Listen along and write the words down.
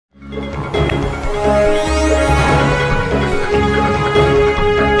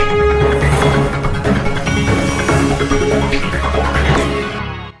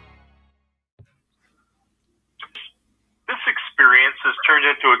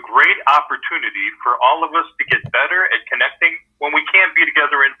a great opportunity for all of us to get better at connecting when we can't be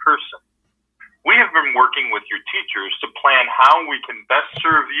together in person. We have been working with your teachers to plan how we can best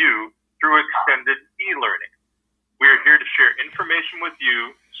serve you through extended e-learning. We are here to share information with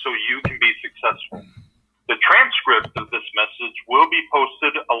you so you can be successful. The transcript of this message will be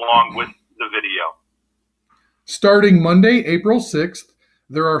posted along with the video. Starting Monday, April 6th,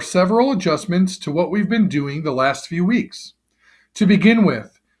 there are several adjustments to what we've been doing the last few weeks. To begin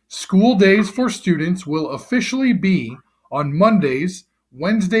with, school days for students will officially be on Mondays,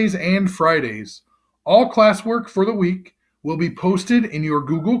 Wednesdays, and Fridays. All classwork for the week will be posted in your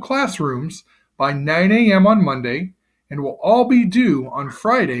Google Classrooms by 9 a.m. on Monday and will all be due on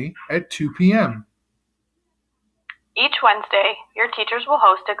Friday at 2 p.m. Each Wednesday, your teachers will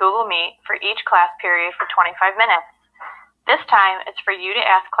host a Google Meet for each class period for 25 minutes. This time is for you to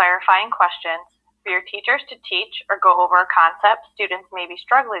ask clarifying questions, for your teachers to teach or go over a concept students may be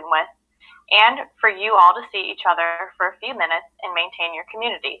struggling with, and for you all to see each other for a few minutes and maintain your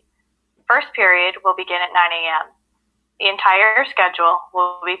community. First period will begin at 9 a.m. The entire schedule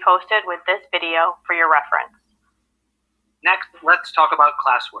will be posted with this video for your reference. Next, let's talk about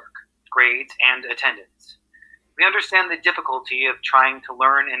classwork, grades, and attendance. We understand the difficulty of trying to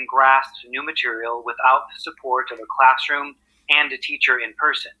learn and grasp new material without the support of a classroom and a teacher in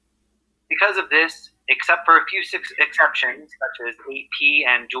person. Because of this, except for a few exceptions, such as AP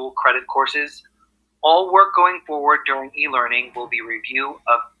and dual credit courses, all work going forward during e-learning will be review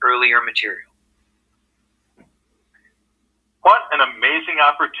of earlier material. What an amazing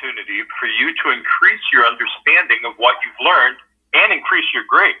opportunity for you to increase your understanding of what you've learned and increase your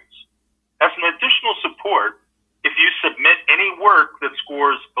grades. As an additional support, if you submit any work that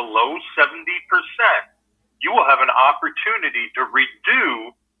scores below 70%, you will have an opportunity to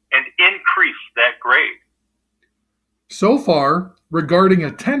redo and increase that grade. So far, regarding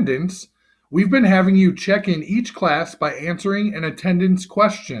attendance, we've been having you check in each class by answering an attendance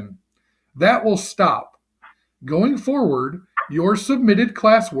question. That will stop. Going forward, your submitted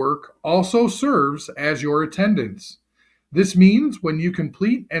classwork also serves as your attendance. This means when you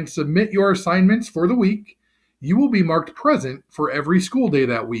complete and submit your assignments for the week, you will be marked present for every school day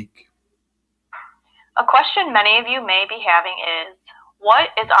that week. A question many of you may be having is, what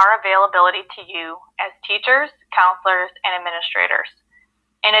is our availability to you as teachers, counselors, and administrators?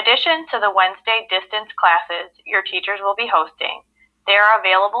 In addition to the Wednesday distance classes your teachers will be hosting, they are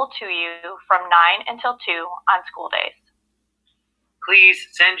available to you from 9 until 2 on school days. Please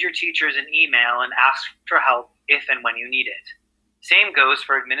send your teachers an email and ask for help if and when you need it. Same goes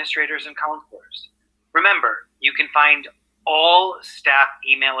for administrators and counselors. Remember, you can find all staff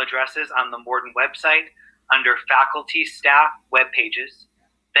email addresses on the Morden website under Faculty Staff web pages,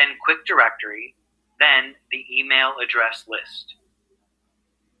 then Quick Directory, then the email address list.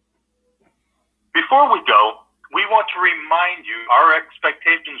 Before we go, we want to remind you our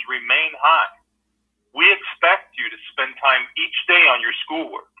expectations remain high. We expect you to spend time each day on your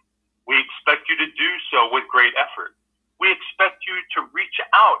schoolwork. We expect you to do so with great effort. We expect you to reach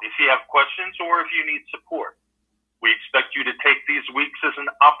out if you have questions or if you need support. We expect you to take these weeks as an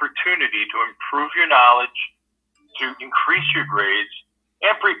opportunity to improve your knowledge, to increase your grades,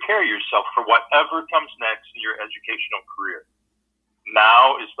 and prepare yourself for whatever comes next in your educational career.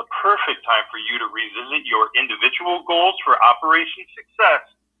 Now is the perfect time for you to revisit your individual goals for Operation Success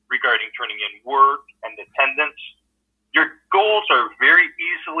regarding turning in work and attendance. Your goals are very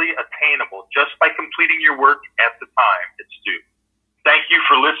easily attainable just by completing your work at the time it's due. Thank you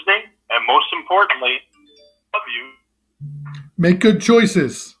for listening, and most importantly, love you. Make good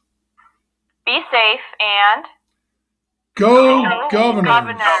choices. Be safe and Go Governors.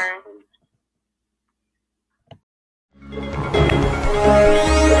 Governors.